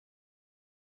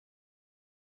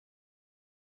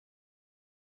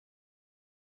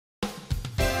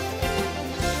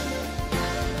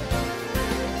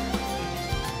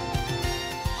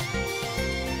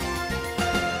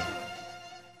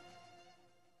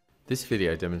This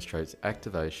video demonstrates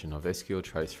activation of SQL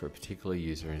trace for a particular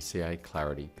user in CA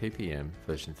Clarity PPM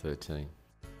version 13.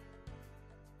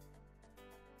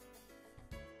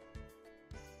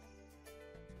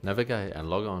 Navigate and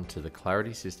log on to the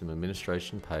Clarity System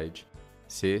Administration page,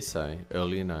 CSA,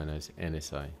 earlier known as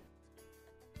NSA.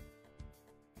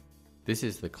 This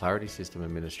is the Clarity System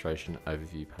Administration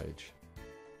Overview page.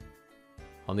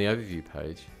 On the Overview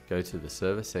page, go to the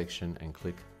Server section and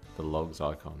click the Logs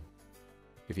icon.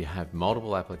 If you have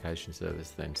multiple application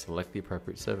servers, then select the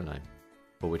appropriate server name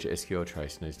for which SQL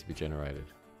trace needs to be generated.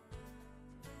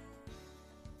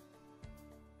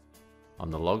 On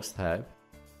the Logs tab,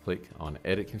 click on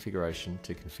Edit Configuration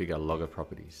to configure logger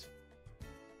properties.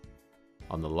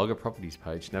 On the logger properties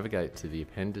page, navigate to the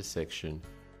Appenders section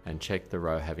and check the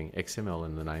row having XML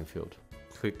in the name field.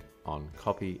 Click on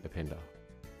Copy Appender.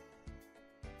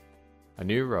 A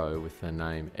new row with the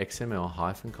name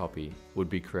XML-copy would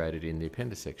be created in the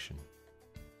Appender section.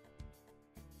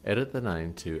 Edit the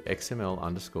name to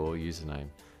XML_username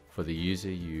for the user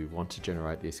you want to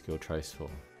generate the SQL trace for.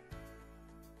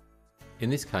 In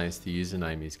this case, the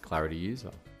username is Clarity User.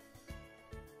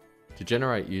 To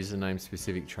generate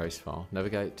username-specific trace file,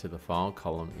 navigate to the File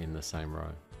column in the same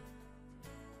row.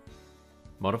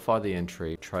 Modify the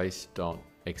entry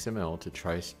trace.xml to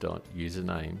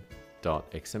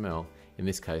trace.username.xml. In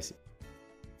this case,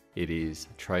 it is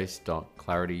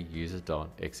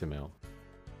trace.clarityuser.xml.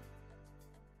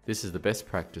 This is the best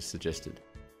practice suggested,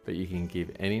 but you can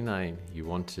give any name you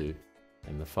want to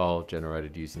and the file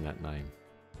generated using that name.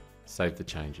 Save the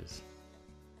changes.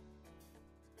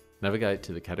 Navigate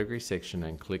to the Category section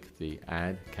and click the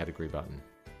Add Category button.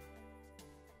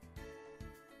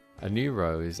 A new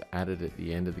row is added at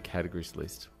the end of the categories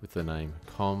list with the name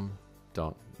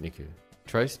com.niku.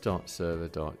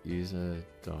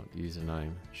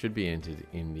 Trace.server.user.username should be entered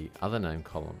in the Other Name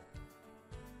column.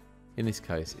 In this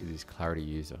case, it is Clarity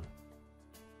User.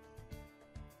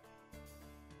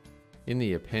 In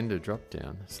the Appender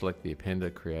dropdown, select the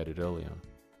appender created earlier.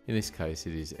 In this case,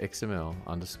 it is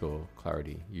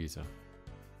XML_Clarity User.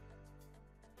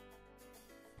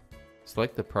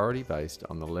 Select the priority based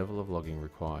on the level of logging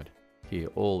required. Here,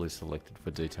 All is selected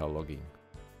for detail logging.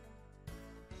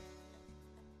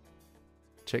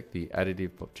 Check the Additive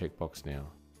checkbox now.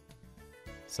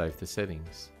 Save the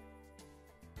settings.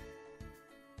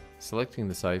 Selecting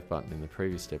the Save button in the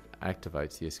previous step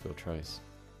activates the SQL trace.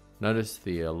 Notice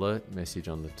the alert message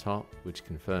on the top which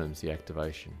confirms the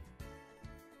activation.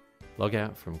 Log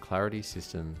out from Clarity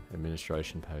System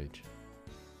Administration page.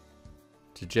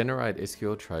 To generate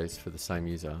SQL trace for the same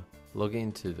user, log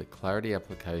into the Clarity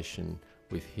application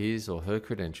with his or her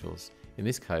credentials. In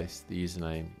this case, the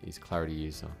username is Clarity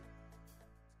User.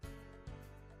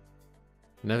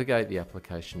 Navigate the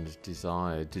application as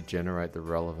desired to generate the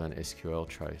relevant SQL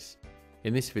trace.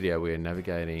 In this video, we are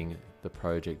navigating the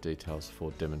project details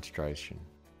for demonstration.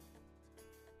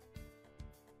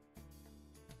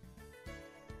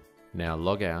 Now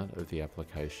log out of the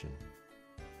application.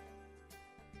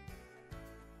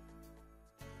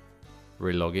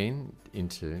 Relog in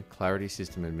into Clarity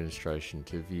System Administration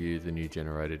to view the new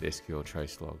generated SQL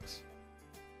trace logs.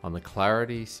 On the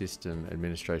Clarity System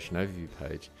Administration Overview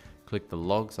page, click the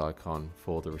Logs icon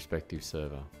for the respective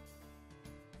server.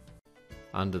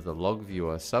 Under the Log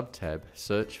Viewer sub-tab,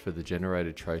 search for the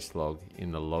generated trace log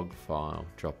in the Log File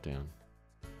dropdown.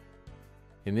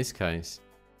 In this case,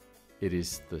 it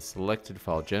is the selected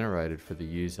file generated for the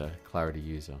user, Clarity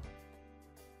User.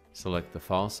 Select the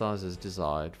file size as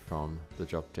desired from the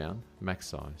dropdown, Max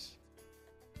Size.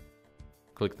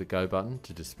 Click the Go button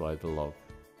to display the log.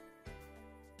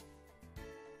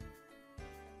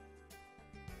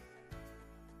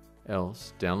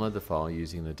 Else, download the file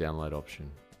using the Download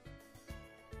option.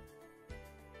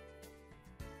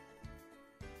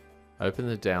 Open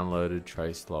the downloaded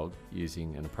trace log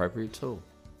using an appropriate tool.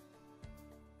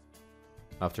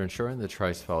 After ensuring the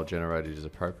trace file generated is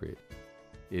appropriate,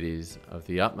 it is of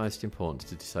the utmost importance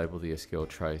to disable the SQL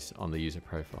trace on the user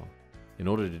profile. In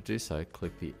order to do so,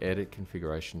 click the Edit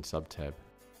Configuration sub-tab.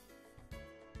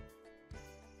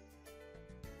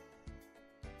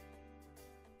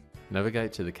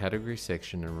 Navigate to the Category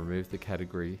section and remove the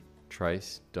category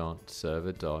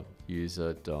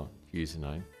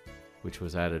trace.server.user.username, which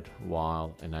was added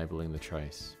while enabling the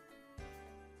trace.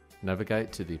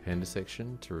 Navigate to the Appender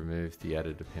section to remove the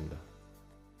added appender.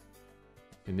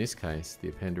 In this case,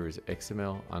 the appender is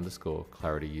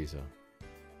XML_Clarity User.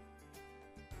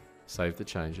 Save the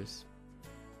changes.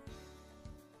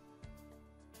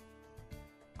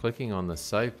 Clicking on the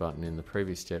Save button in the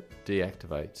previous step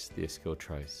deactivates the SQL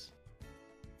trace.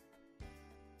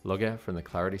 Log out from the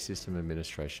Clarity System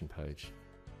Administration page.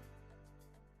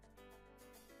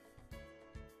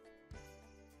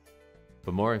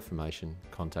 For more information,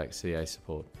 contact CA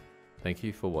Support. Thank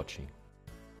you for watching.